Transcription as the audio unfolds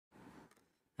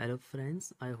Hello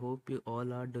friends, I hope you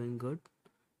all are doing good.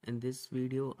 In this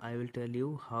video, I will tell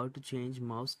you how to change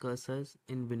mouse cursors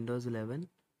in Windows 11.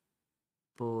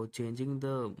 For changing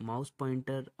the mouse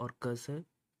pointer or cursor,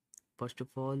 first of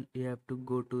all, you have to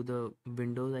go to the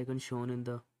Windows icon shown in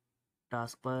the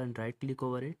taskbar and right click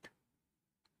over it.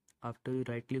 After you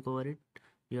right click over it,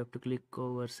 you have to click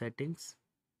over settings.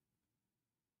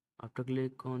 After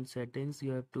click on settings,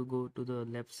 you have to go to the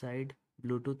left side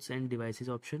Bluetooth and devices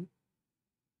option.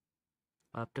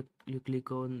 After you click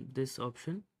on this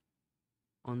option,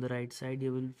 on the right side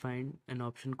you will find an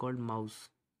option called mouse.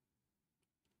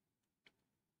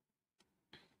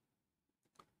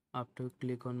 After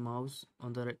click on mouse,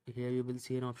 on the here you will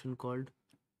see an option called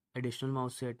additional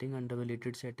mouse setting under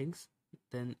related settings.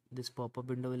 Then this pop-up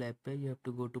window will appear. You have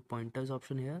to go to pointers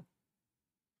option here.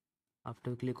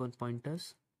 After click on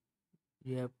pointers,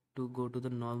 you have to go to the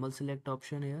normal select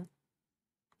option here.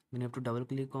 Then you have to double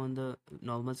click on the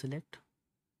normal select.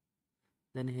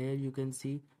 Then here you can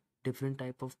see different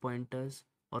type of pointers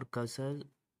or cursor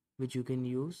which you can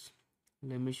use.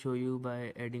 Let me show you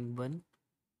by adding one.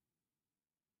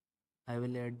 I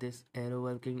will add this arrow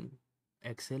working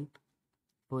Excel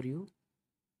for you.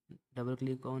 Double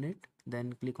click on it,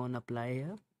 then click on apply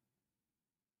here.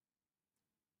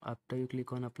 After you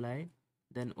click on apply,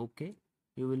 then OK,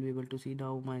 you will be able to see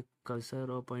now my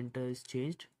cursor or pointer is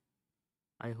changed.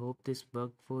 I hope this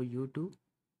worked for you too.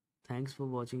 Thanks for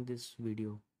watching this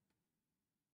video.